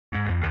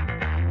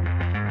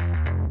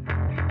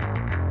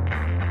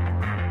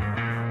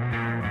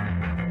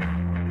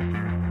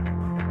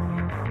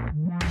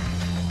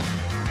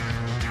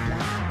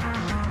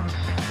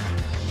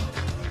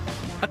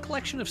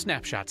collection of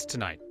snapshots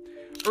tonight.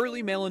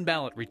 Early mail-in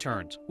ballot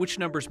returns, which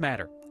numbers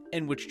matter,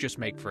 and which just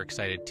make for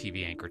excited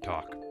TV anchor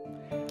talk.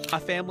 A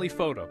family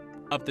photo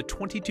of the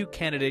 22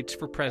 candidates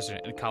for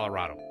president in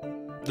Colorado.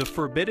 The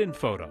forbidden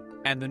photo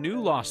and the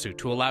new lawsuit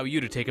to allow you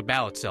to take a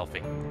ballot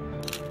selfie.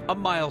 A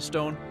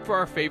milestone for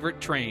our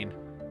favorite train.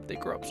 They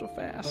grow up so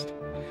fast.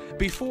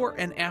 Before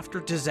and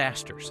after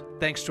disasters,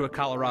 thanks to a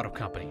Colorado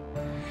company.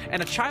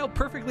 And a child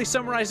perfectly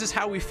summarizes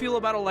how we feel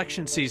about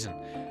election season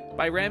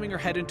by ramming her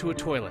head into a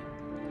toilet.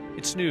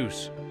 It's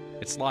news.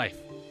 It's life.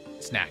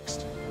 It's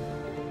next.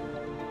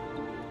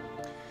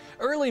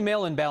 Early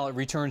mail-in ballot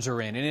returns are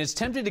in, and it's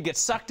tempted to get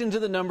sucked into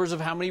the numbers of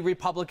how many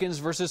Republicans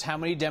versus how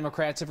many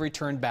Democrats have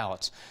returned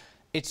ballots.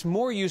 It's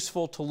more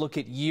useful to look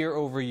at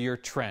year-over-year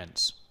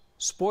trends.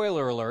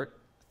 Spoiler alert,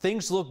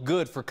 things look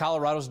good for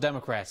Colorado's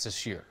Democrats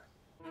this year.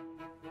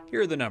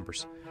 Here are the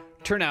numbers.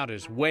 Turnout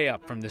is way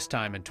up from this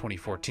time in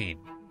 2014.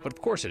 But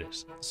of course it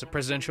is. It's a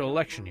presidential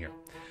election year.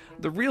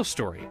 The real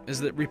story is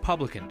that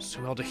Republicans,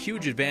 who held a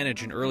huge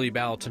advantage in early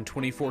ballots in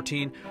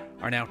 2014,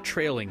 are now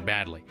trailing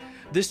badly.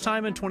 This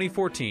time in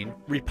 2014,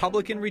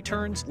 Republican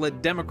returns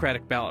led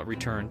Democratic ballot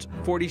returns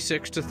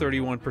 46 to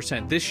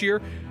 31%. This year,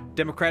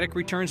 Democratic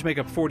returns make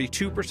up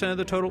 42% of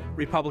the total,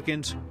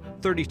 Republicans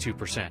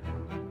 32%.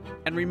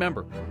 And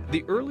remember,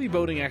 the early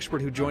voting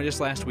expert who joined us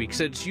last week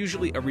said it's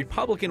usually a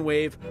Republican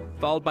wave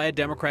followed by a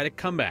Democratic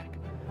comeback.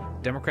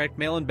 Democratic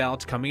mail-in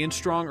ballots coming in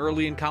strong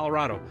early in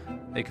Colorado.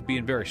 They could be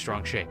in very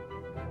strong shape.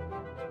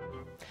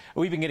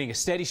 We've been getting a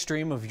steady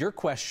stream of your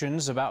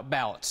questions about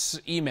ballots,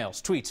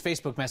 emails, tweets,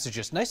 Facebook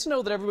messages. Nice to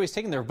know that everybody's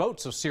taking their vote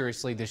so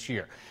seriously this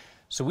year.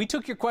 So we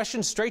took your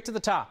questions straight to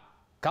the top.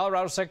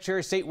 Colorado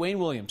Secretary of State Wayne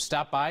Williams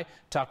stopped by,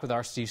 talked with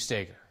our Steve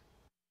Steger.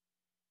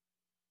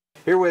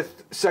 Here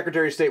with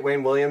Secretary of State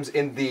Wayne Williams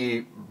in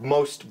the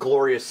most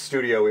glorious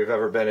studio we've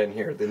ever been in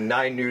here, the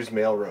 9 News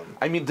mailroom.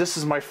 I mean, this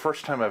is my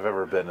first time I've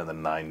ever been in the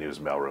 9 News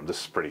mailroom.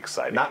 This is pretty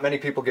exciting. Not many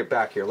people get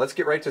back here. Let's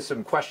get right to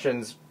some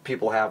questions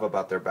people have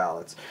about their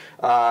ballots.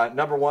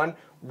 Number one,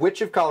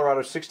 which of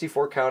Colorado's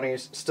 64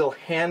 counties still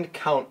hand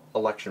count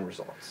election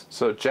results?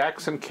 So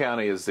Jackson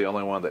County is the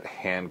only one that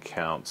hand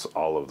counts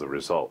all of the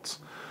results.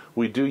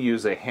 We do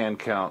use a hand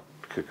count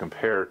to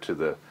compare to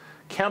the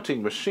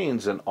counting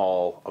machines in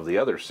all of the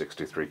other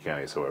 63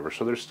 counties, however,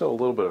 so there's still a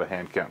little bit of a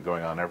hand count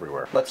going on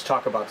everywhere. Let's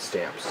talk about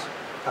stamps.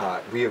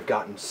 We have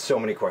gotten so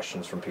many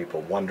questions from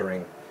people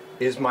wondering,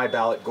 is my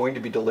ballot going to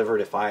be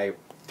delivered if I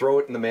throw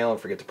it in the mail and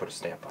forget to put a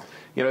stamp on it?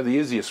 You know, the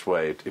easiest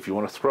way, if you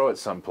want to throw it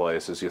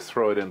someplace, is you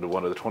throw it into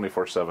one of the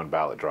 24/7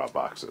 ballot drop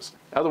boxes.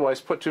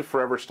 Otherwise, put 2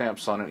 forever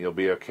stamps on it and you'll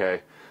be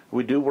okay.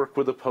 We do work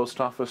with the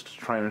post office to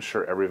try and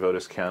ensure every vote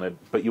is counted,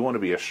 but you want to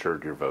be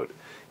assured your vote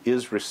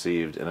is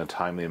received in a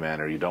timely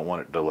manner. You don't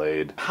want it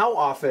delayed. How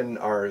often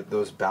are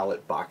those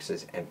ballot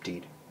boxes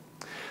emptied?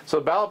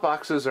 So ballot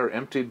boxes are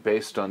emptied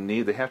based on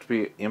need. They have to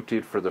be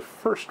emptied for the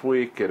first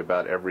week at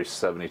about every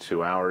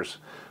 72 hours.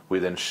 We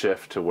then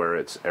shift to where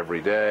it's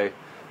every day,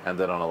 and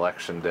then on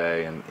election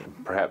day, and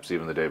perhaps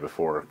even the day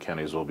before,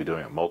 counties will be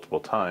doing it multiple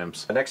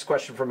times. The next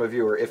question from a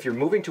viewer, if you're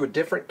moving to a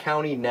different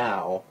county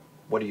now,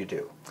 what do you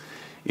do?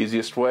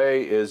 Easiest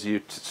way is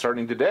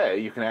starting today,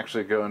 you can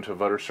actually go into a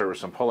voter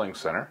service and polling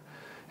center,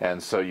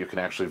 and so you can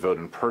actually vote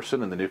in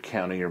person in the new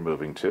county you're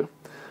moving to.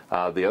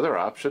 The other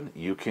option,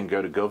 you can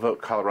go to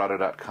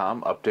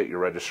govotecolorado.com, update your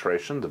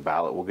registration. The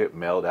ballot will get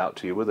mailed out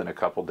to you within a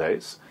couple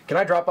days. Can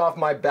I drop off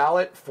my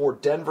ballot for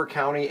Denver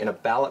County in a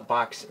ballot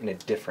box in a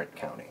different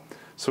county?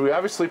 So we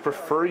obviously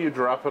prefer you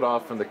drop it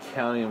off in the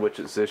county in which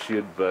it's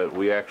issued, but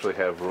we actually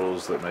have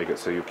rules that make it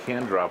so you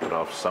can drop it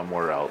off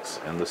somewhere else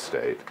in the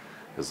state,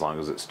 as long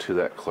as it's to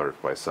that clerk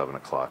by 7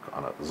 o'clock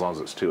as long as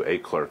it's to a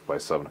clerk by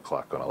 7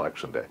 o'clock on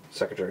election day.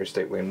 Secretary of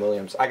State Wayne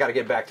Williams, I got to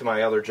get back to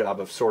my other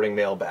job of sorting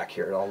mail back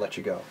here, and I'll let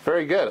you go.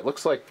 Very good. It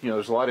looks like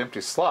there's a lot of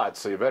empty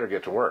slots, so you better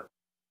get to work.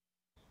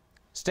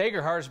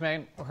 Steger,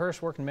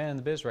 hardest working man in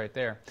the biz right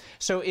there.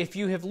 So if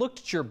you have looked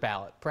at your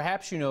ballot,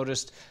 perhaps you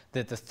noticed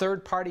that the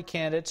third-party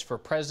candidates for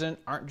president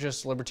aren't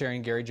just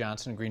Libertarian Gary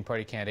Johnson and Green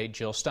Party candidate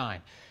Jill Stein.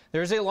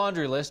 There's a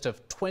laundry list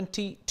of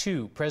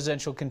 22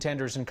 presidential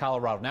contenders in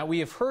Colorado. Now, we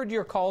have heard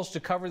your calls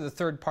to cover the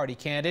third-party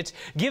candidates.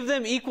 Give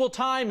them equal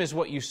time is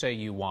what you say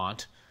you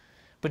want.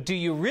 But do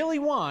you really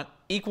want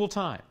equal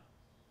time?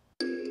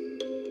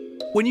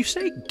 When you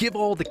say give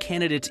all the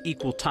candidates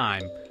equal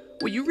time,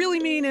 what you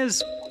really mean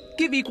is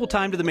give equal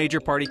time to the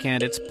major party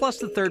candidates, plus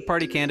the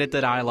third-party candidate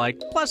that I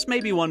like, plus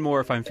maybe one more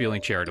if I'm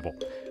feeling charitable.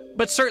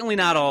 But certainly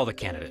not all the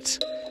candidates.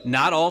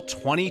 Not all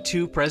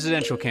 22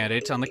 presidential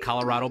candidates on the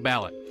Colorado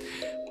ballot.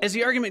 As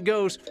the argument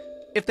goes,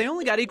 if they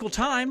only got equal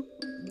time,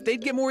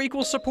 they'd get more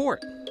equal support.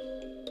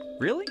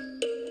 Really?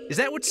 Is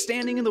that what's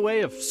standing in the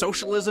way of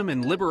socialism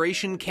and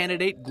liberation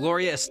candidate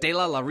Gloria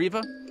Estela La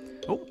Riva?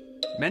 Oh,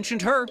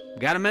 mentioned her.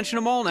 Gotta mention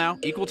them all now.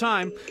 Equal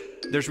time.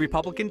 There's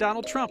Republican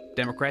Donald Trump,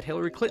 Democrat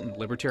Hillary Clinton,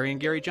 Libertarian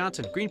Gary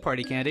Johnson, Green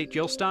Party candidate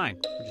Jill Stein.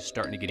 We're just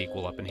starting to get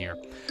equal up in here.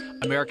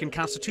 American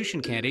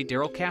Constitution candidate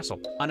Darrell Castle,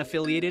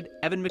 unaffiliated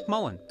Evan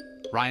McMullen,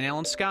 Ryan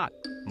Allen Scott,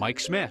 Mike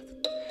Smith,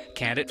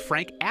 candidate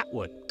Frank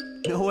Atwood.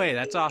 No way,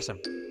 that's awesome.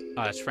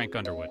 That's Frank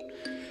Underwood.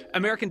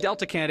 American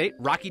Delta candidate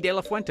Rocky De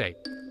La Fuente.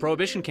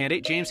 Prohibition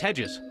candidate James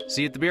Hedges.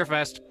 See you at the Beer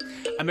Fest.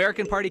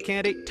 American Party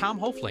candidate Tom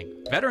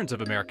Hofling. Veterans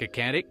of America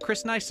candidate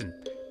Chris Nyson.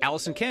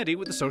 Allison Kennedy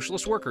with the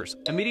Socialist Workers.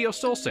 Emilio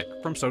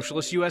Stolcik from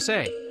Socialist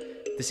USA.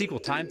 This equal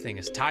time thing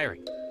is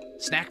tiring.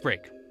 Snack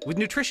break with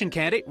nutrition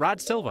candidate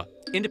Rod Silva.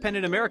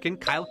 Independent American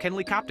Kyle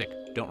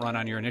Kenley-Koptic. Don't run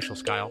on your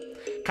initials, Kyle.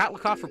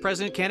 Kotlikoff for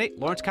president candidate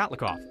Lawrence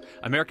Kotlikoff.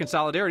 American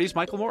Solidarity's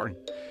Michael Morton.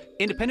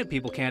 Independent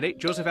People candidate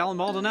Joseph Allen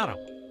Maldonado.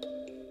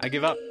 I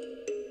give up.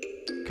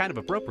 Kind of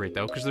appropriate,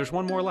 though, because there's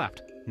one more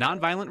left.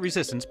 Nonviolent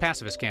Resistance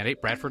pacifist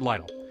candidate Bradford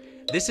Lytle.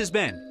 This has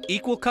been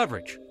equal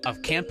coverage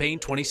of Campaign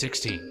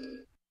 2016.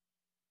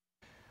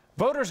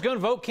 Voters going to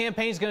vote,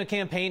 campaign's going to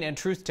campaign, and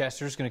truth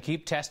testers going to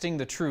keep testing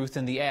the truth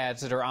in the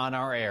ads that are on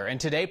our air. And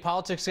today,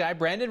 politics guy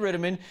Brandon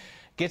Rittiman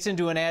gets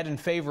into an ad in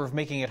favor of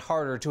making it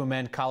harder to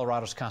amend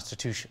Colorado's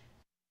Constitution.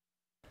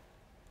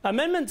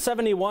 Amendment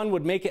 71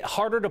 would make it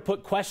harder to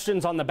put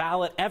questions on the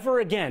ballot ever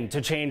again to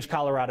change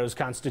Colorado's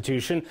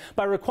Constitution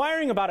by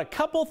requiring about a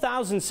couple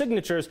thousand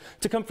signatures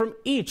to come from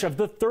each of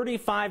the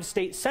 35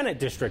 state Senate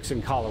districts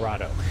in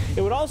Colorado.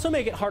 It would also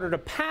make it harder to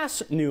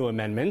pass new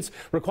amendments,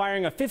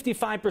 requiring a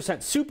 55%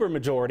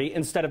 supermajority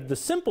instead of the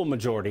simple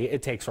majority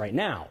it takes right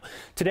now.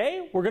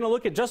 Today, we're going to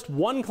look at just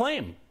one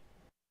claim.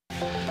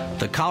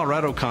 The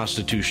Colorado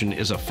Constitution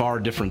is a far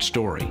different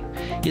story.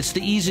 It's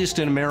the easiest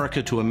in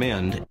America to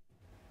amend.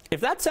 If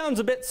that sounds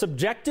a bit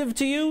subjective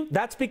to you,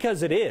 that's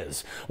because it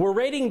is. We're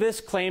rating this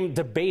claim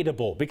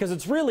debatable because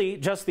it's really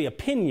just the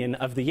opinion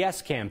of the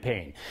Yes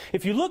campaign.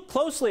 If you look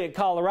closely at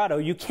Colorado,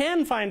 you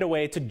can find a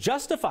way to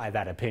justify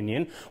that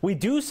opinion. We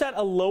do set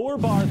a lower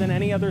bar than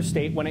any other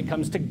state when it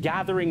comes to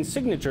gathering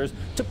signatures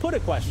to put a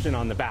question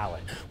on the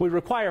ballot. We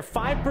require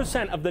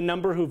 5% of the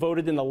number who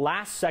voted in the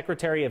last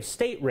Secretary of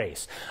State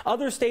race.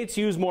 Other states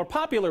use more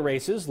popular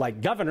races,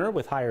 like governor,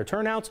 with higher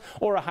turnouts,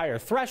 or a higher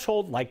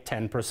threshold, like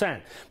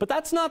 10%. But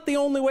that's not the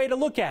only way to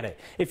look at it.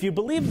 If you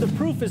believe the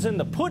proof is in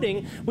the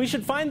pudding, we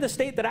should find the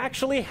state that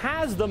actually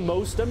has the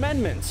most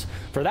amendments.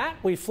 For that,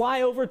 we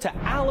fly over to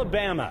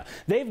Alabama.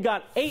 They've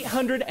got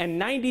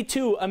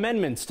 892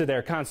 amendments to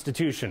their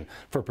Constitution.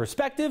 For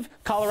perspective,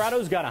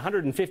 Colorado's got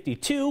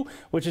 152,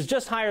 which is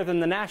just higher than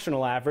the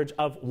national average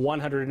of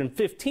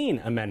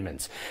 115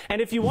 amendments.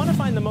 And if you want to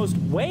find the most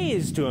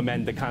ways to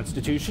amend the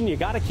Constitution, you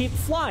got to keep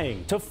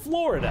flying to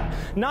Florida.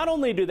 Not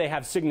only do they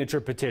have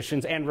signature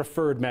petitions and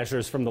referred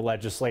measures from the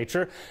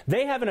legislature,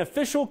 they have an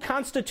official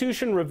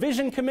Constitution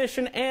Revision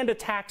Commission and a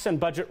Tax and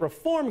Budget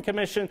Reform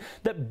Commission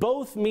that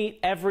both meet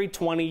every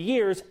 20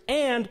 years,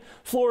 and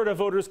Florida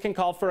voters can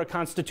call for a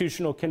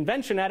constitutional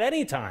convention at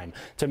any time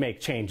to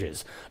make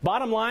changes.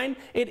 Bottom line,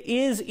 it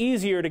is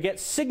easier to get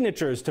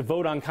signatures to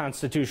vote on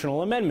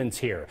constitutional amendments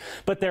here,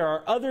 but there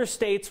are other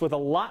states with a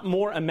lot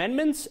more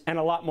amendments and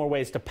a lot more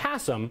ways to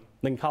pass them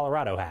than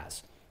Colorado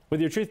has.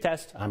 With your truth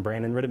test, I'm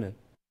Brandon Rittiman.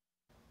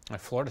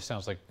 Florida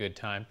sounds like a good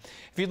time.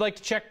 If you'd like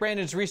to check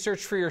Brandon's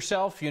research for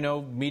yourself, you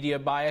know, media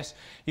bias,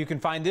 you can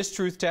find this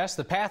truth test,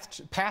 the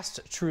past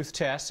truth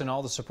tests, and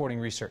all the supporting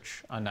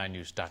research on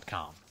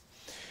 9news.com.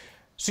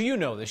 So you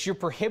know this. You're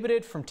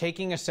prohibited from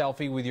taking a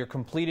selfie with your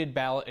completed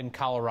ballot in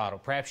Colorado.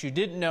 Perhaps you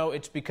didn't know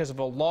it's because of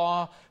a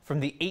law from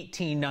the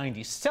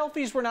 1890s.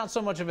 Selfies were not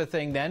so much of a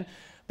thing then,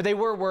 but they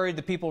were worried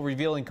that people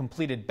revealing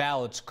completed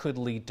ballots could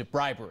lead to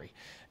bribery.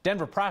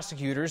 Denver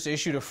prosecutors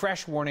issued a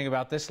fresh warning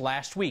about this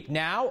last week.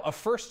 Now, a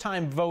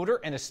first-time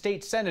voter and a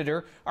state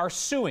senator are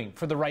suing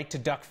for the right to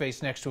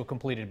duckface next to a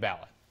completed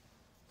ballot.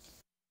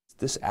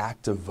 This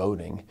act of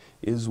voting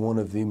is one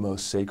of the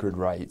most sacred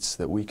rights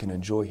that we can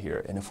enjoy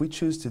here. And if we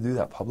choose to do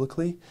that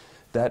publicly,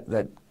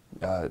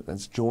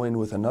 that's joined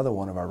with another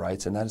one of our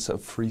rights, and that is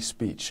of free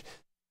speech.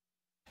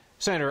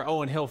 Senator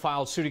Owen Hill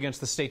filed suit against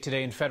the state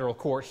today in federal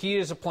court. He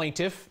is a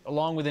plaintiff,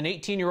 along with an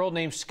 18-year-old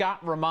named Scott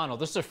Romano.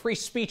 This is a free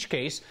speech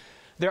case.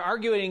 They're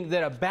arguing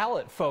that a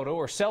ballot photo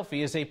or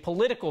selfie is a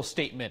political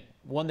statement,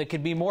 one that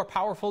could be more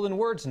powerful than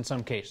words in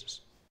some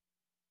cases.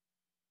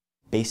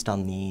 Based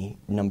on the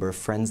number of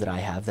friends that I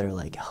have, they're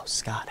like, oh,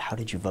 Scott, how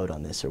did you vote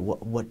on this? Or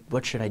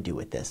what should I do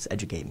with this?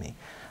 Educate me.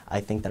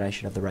 I think that I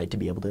should have the right to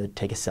be able to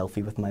take a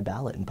selfie with my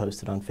ballot and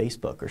post it on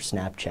Facebook or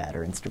Snapchat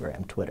or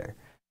Instagram, Twitter.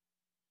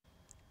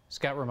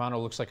 Scott Romano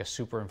looks like a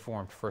super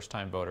informed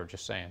first-time voter,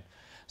 just saying.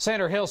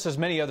 Senator Hill says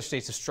many other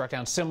states have struck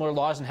down similar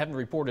laws and haven't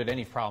reported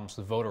any problems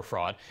with voter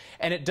fraud.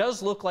 And it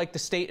does look like the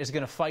state is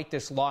going to fight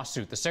this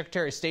lawsuit. The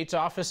Secretary of State's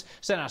office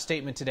sent out a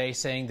statement today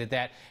saying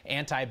that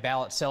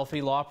anti-ballot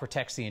selfie law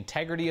protects the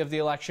integrity of the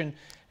election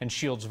and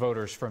shields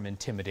voters from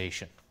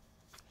intimidation.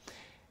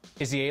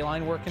 Is the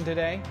A-line working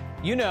today?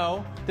 You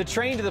know, the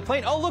train to the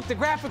plane. Oh, look, the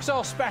graphics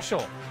all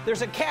special.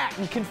 There's a cat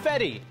and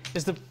confetti.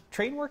 Is the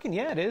train working?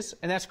 Yeah, it is.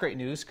 And that's great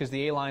news because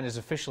the A-line is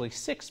officially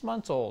 6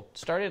 months old.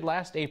 Started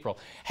last April.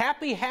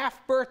 Happy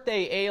half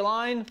birthday,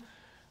 A-line.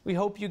 We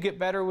hope you get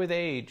better with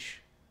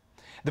age.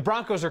 The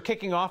Broncos are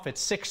kicking off at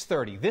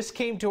 6:30. This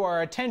came to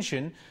our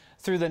attention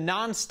through the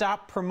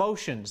nonstop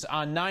promotions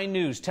on 9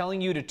 News,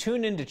 telling you to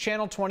tune into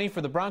Channel 20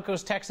 for the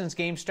Broncos-Texans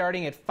game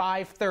starting at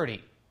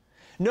 5:30.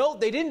 No,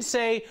 they didn't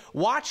say,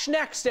 watch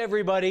next,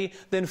 everybody,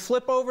 then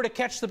flip over to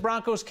catch the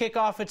Broncos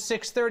kickoff at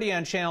 6:30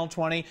 on Channel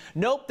 20.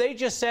 Nope, they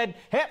just said,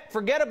 hey,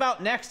 forget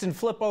about next and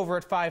flip over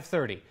at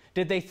 5:30.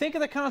 Did they think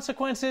of the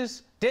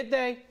consequences? Did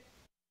they?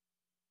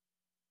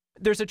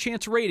 There's a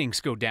chance ratings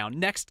go down.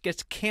 Next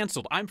gets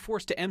canceled. I'm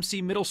forced to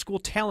MC middle school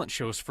talent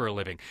shows for a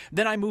living.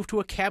 Then I move to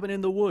a cabin in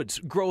the woods,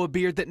 grow a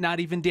beard that not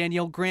even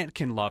Danielle Grant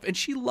can love. And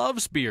she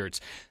loves beards.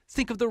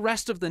 Think of the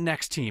rest of the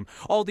Next team.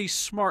 All these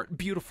smart,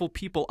 beautiful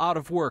people out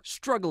of work,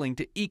 struggling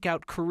to eke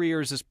out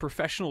careers as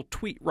professional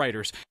tweet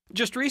writers.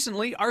 Just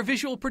recently, our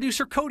visual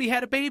producer Cody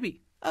had a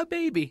baby. A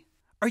baby.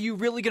 Are you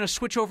really going to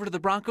switch over to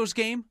the Broncos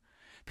game?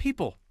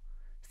 People,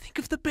 think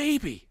of the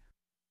baby.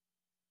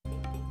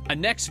 A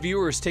Next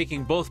viewer is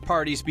taking both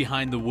parties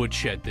behind the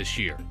woodshed this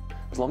year.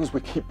 As long as we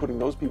keep putting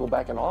those people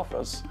back in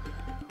office,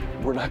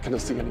 we're not going to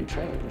see any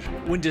change.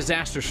 When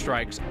disaster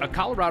strikes, a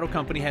Colorado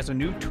company has a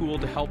new tool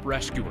to help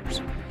rescuers.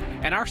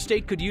 And our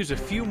state could use a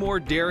few more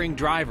daring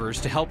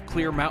drivers to help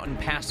clear mountain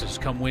passes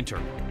come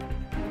winter.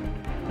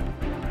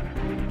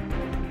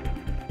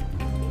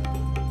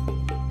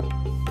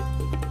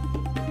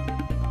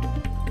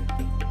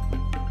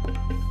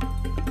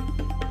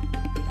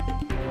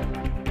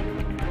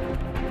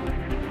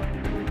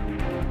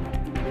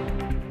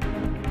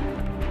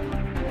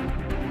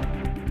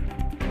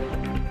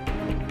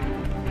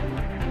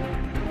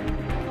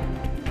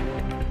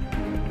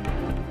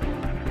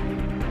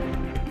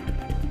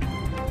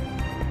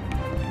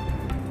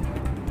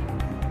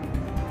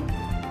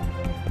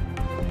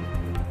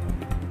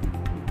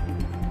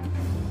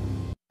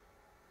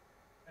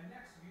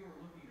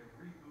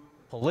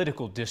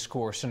 Political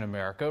discourse in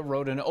America,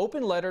 wrote an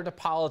open letter to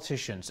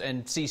politicians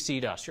and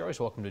CC'd us. You're always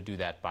welcome to do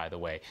that, by the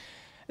way.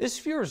 This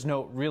viewer's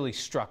note really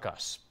struck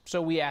us,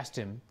 so we asked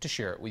him to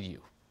share it with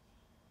you.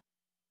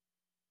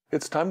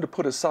 It's time to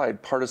put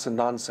aside partisan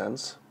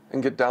nonsense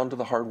and get down to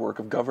the hard work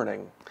of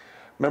governing.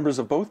 Members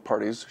of both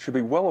parties should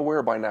be well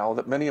aware by now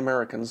that many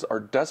Americans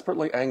are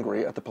desperately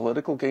angry at the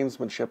political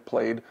gamesmanship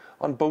played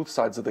on both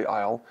sides of the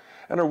aisle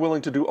and are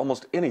willing to do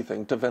almost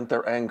anything to vent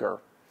their anger.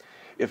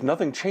 If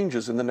nothing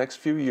changes in the next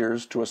few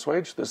years to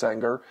assuage this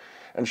anger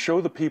and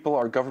show the people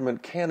our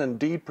government can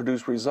indeed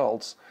produce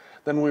results,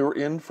 then we are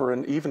in for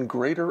an even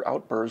greater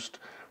outburst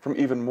from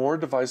even more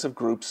divisive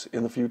groups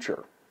in the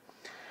future.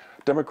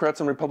 Democrats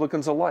and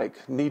Republicans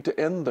alike need to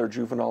end their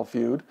juvenile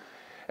feud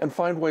and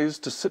find ways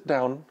to sit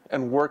down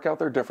and work out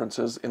their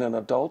differences in an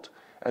adult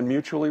and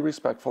mutually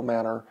respectful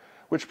manner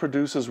which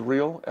produces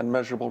real and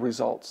measurable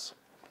results.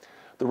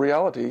 The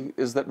reality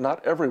is that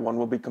not everyone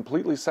will be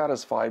completely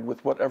satisfied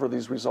with whatever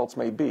these results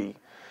may be,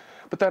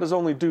 but that is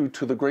only due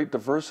to the great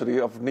diversity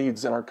of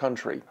needs in our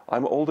country.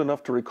 I'm old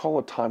enough to recall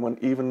a time when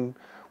even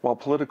while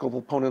political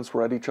opponents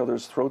were at each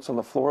other's throats on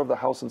the floor of the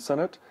House and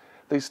Senate,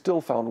 they still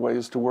found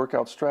ways to work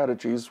out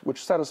strategies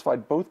which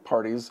satisfied both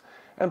parties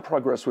and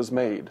progress was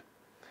made.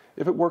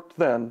 If it worked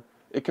then,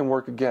 it can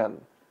work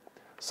again.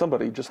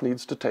 Somebody just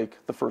needs to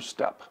take the first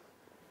step.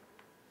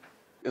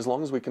 As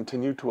long as we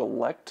continue to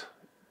elect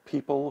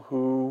people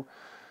who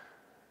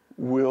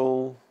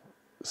will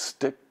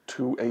stick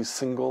to a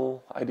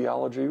single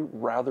ideology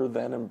rather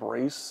than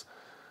embrace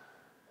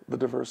the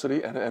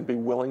diversity and be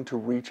willing to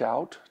reach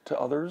out to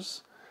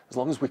others, as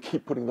long as we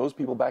keep putting those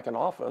people back in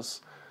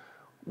office,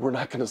 we're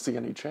not going to see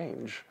any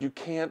change. You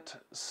can't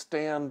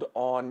stand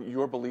on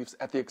your beliefs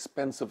at the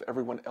expense of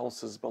everyone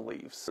else's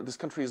beliefs. This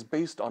country is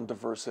based on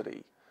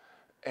diversity,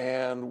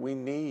 and we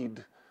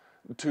need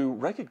to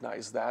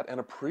recognize that and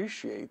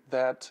appreciate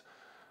that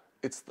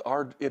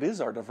it is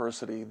our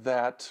diversity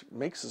that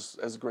makes us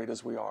as great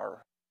as we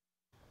are.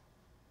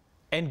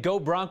 And go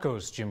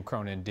Broncos, Jim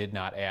Cronin did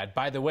not add.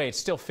 By the way, it's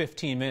still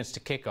 15 minutes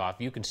to kickoff.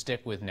 You can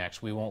stick with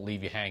Next. We won't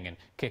leave you hanging.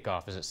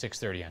 Kickoff is at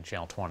 6:30 on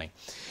Channel 20.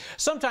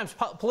 Sometimes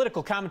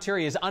political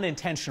commentary is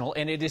unintentional,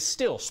 and it is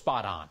still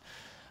spot on.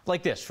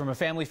 Like this from a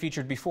family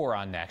featured before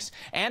on Next.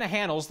 Anna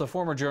Hannels, the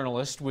former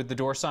journalist with the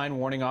door sign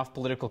warning off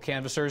political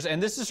canvassers,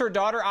 and this is her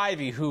daughter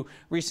Ivy, who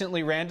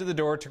recently ran to the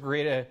door to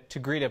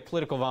greet a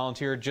political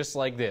volunteer just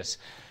like this.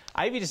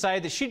 Ivy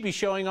decided that she'd be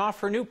showing off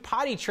her new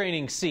potty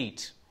training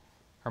seat.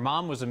 Her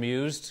mom was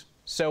amused.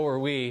 So were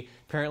we.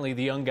 Apparently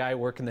the young guy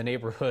working the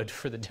neighborhood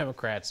for the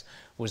Democrats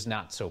was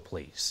not so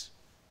pleased.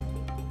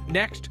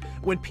 Next,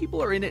 when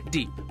people are in it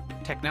deep,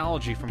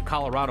 technology from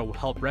Colorado will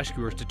help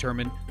rescuers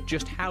determine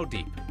just how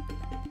deep.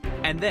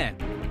 And then,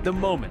 the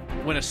moment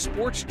when a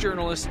sports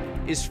journalist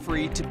is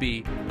free to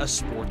be a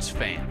sports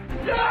fan.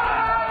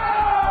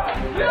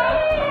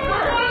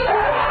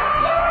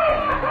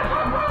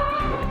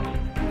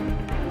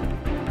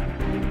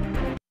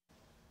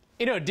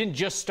 You know, it didn't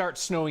just start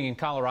snowing in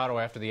Colorado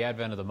after the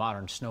advent of the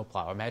modern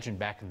snowplow. Imagine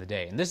back in the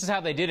day. And this is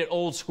how they did it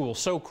old school.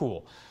 So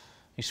cool.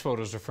 These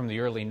photos are from the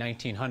early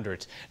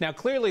 1900s. Now,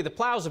 clearly the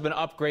plows have been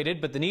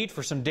upgraded, but the need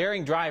for some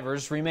daring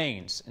drivers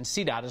remains. And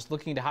CDOT is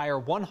looking to hire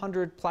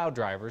 100 plow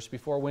drivers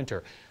before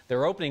winter.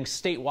 They're opening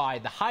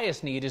statewide. The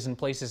highest need is in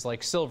places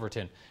like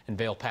Silverton and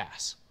Vail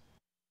Pass.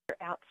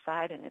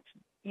 Outside, and it's,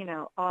 you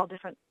know, all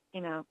different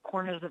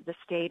corners of the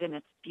state, and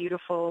it's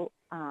beautiful.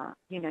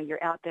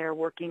 You're out there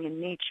working in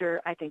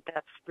nature. I think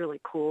that's really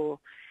cool.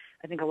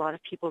 I think a lot of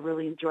people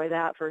really enjoy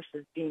that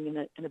versus being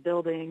in a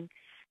building.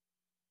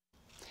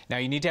 Now,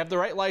 you need to have the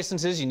right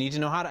licenses. You need to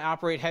know how to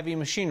operate heavy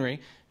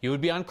machinery. You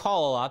would be on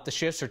call a lot. The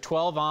shifts are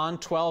 12 on,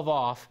 12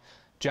 off.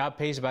 Job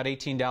pays about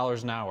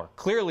 $18 an hour.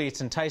 Clearly,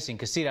 it's enticing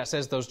because CDOT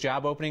says those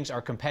job openings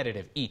are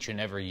competitive each and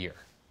every year.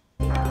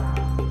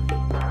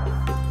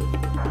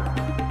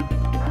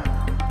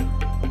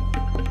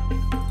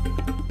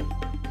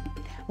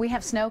 We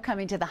have snow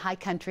coming to the high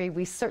country.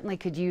 We certainly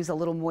could use a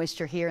little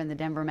moisture here in the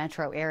Denver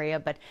metro area,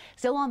 but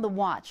still on the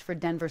watch for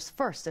Denver's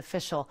first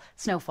official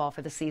snowfall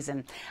for the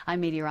season.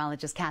 I'm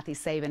meteorologist Kathy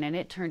Sabin, and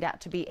it turned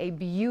out to be a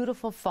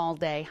beautiful fall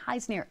day.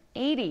 Highs near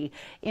 80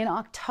 in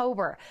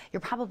October. You're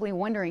probably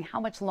wondering,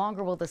 how much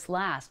longer will this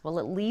last? Well,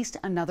 at least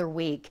another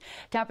week.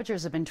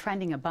 Temperatures have been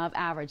trending above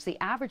average.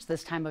 The average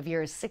this time of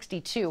year is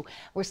 62.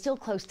 We're still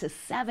close to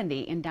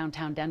 70 in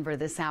downtown Denver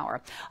this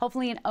hour.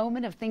 Hopefully an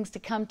omen of things to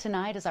come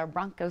tonight as our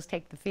Broncos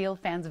take the field.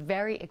 Fans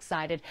very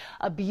excited.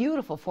 A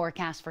beautiful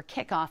forecast for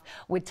kickoff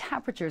with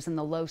temperatures in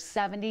the low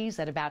 70s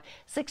at about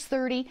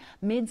 6:30,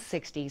 mid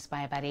 60s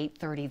by about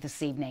 8:30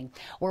 this evening.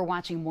 We're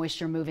watching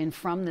moisture move in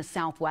from the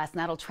southwest,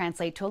 and that'll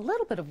translate to a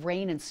little bit of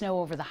rain and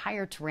snow over the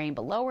higher terrain.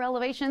 But lower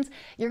elevations,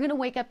 you're going to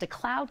wake up to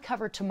cloud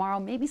cover tomorrow,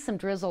 maybe some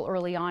drizzle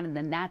early on, and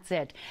then that's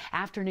it.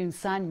 Afternoon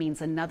sun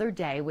means another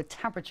day with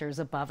temperatures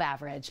above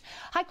average.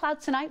 High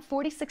clouds tonight,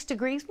 46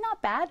 degrees,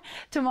 not bad.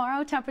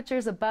 Tomorrow,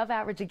 temperatures above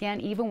average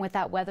again, even with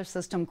that weather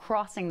system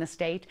crossing the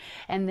state.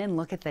 And then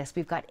look at this.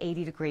 We've got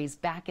 80 degrees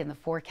back in the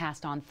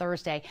forecast on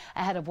Thursday,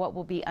 ahead of what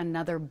will be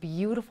another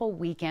beautiful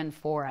weekend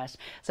for us.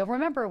 So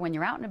remember, when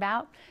you're out and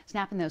about,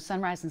 snapping those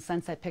sunrise and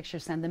sunset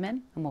pictures, send them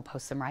in, and we'll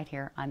post them right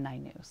here on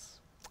 9 News.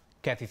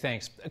 Kathy,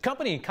 thanks. A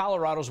company in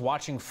Colorado is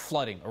watching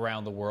flooding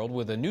around the world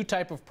with a new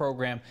type of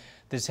program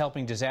that's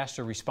helping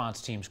disaster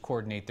response teams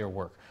coordinate their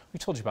work. We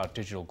told you about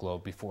Digital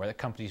Globe before. That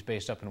company is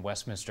based up in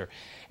Westminster.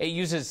 It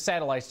uses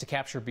satellites to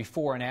capture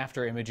before and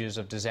after images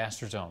of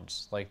disaster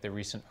zones, like the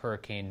recent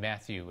Hurricane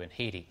Matthew in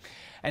Haiti.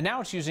 And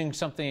now it's using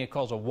something it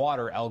calls a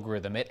water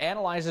algorithm. It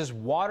analyzes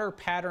water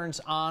patterns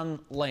on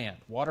land.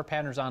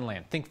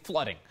 Think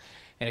flooding.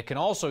 And it can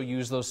also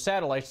use those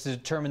satellites to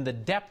determine the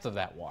depth of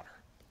that water.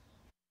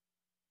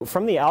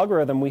 From the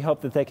algorithm, we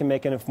hope that they can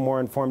make a more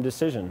informed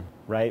decision,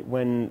 right?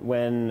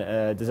 When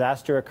a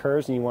disaster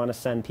occurs and you want to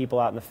send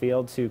people out in the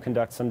field to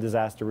conduct some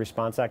disaster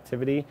response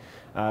activity,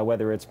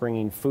 whether it's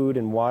bringing food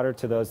and water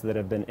to those that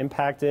have been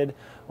impacted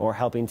or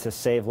helping to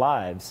save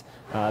lives,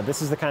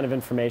 this is the kind of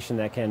information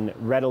that can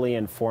readily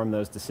inform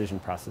those decision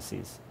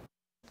processes.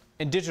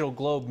 And Digital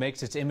Globe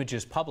makes its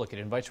images public. It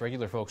invites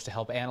regular folks to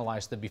help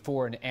analyze the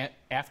before and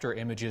after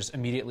images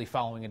immediately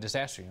following a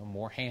disaster.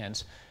 More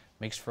hands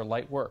makes for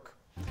light work.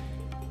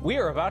 We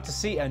are about to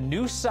see a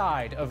new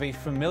side of a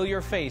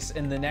familiar face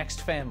in the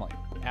next family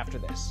after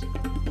this.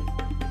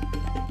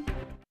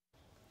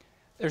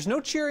 There's no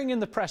cheering in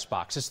the press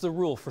box. It's the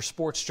rule for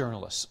sports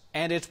journalists.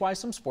 And it's why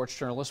some sports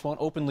journalists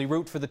won't openly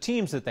root for the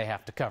teams that they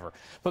have to cover.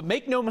 But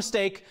make no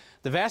mistake,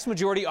 the vast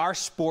majority are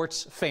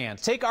sports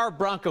fans. Take our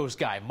Broncos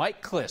guy,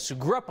 Mike Kliss, who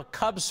grew up a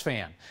Cubs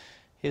fan.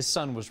 His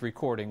son was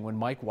recording when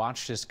Mike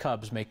watched his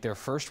Cubs make their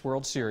first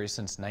World Series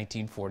since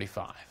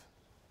 1945.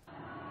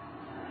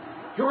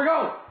 Here we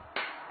go!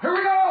 Here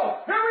we go!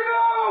 Here we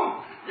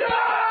go! Yeah!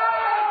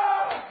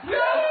 Yeah!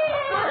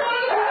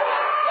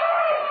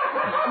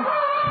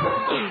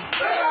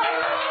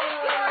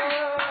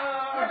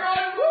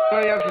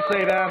 What do you have to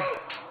say, Dad?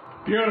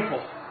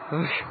 Beautiful.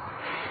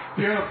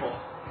 Beautiful.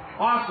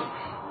 Awesome.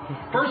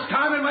 First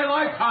time in my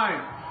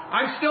lifetime.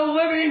 I'm still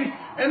living,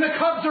 and the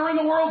Cubs are in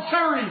the World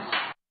Series.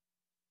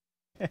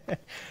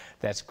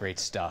 That's great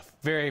stuff.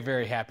 Very,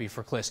 very happy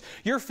for Kliss.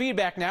 Your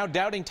feedback now,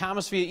 doubting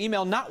Thomas via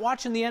email, not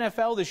watching the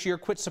NFL this year,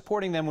 quit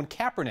supporting them when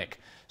Kaepernick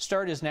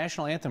started his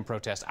national anthem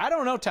protest. I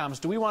don't know, Thomas.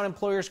 Do we want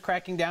employers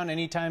cracking down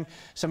anytime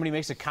somebody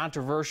makes a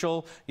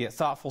controversial yet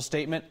thoughtful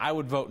statement? I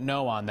would vote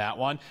no on that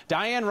one.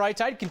 Diane writes,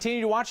 I'd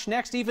continue to watch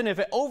next even if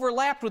it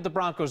overlapped with the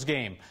Broncos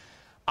game.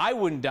 I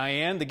wouldn't,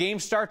 Diane. The game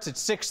starts at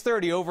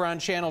 6:30 over on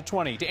Channel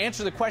 20. To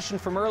answer the question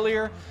from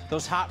earlier,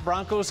 those hot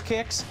Broncos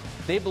kicks,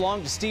 they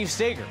belong to Steve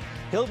Stager.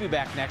 He'll be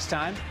back next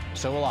time.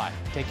 So will I.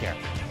 Take care.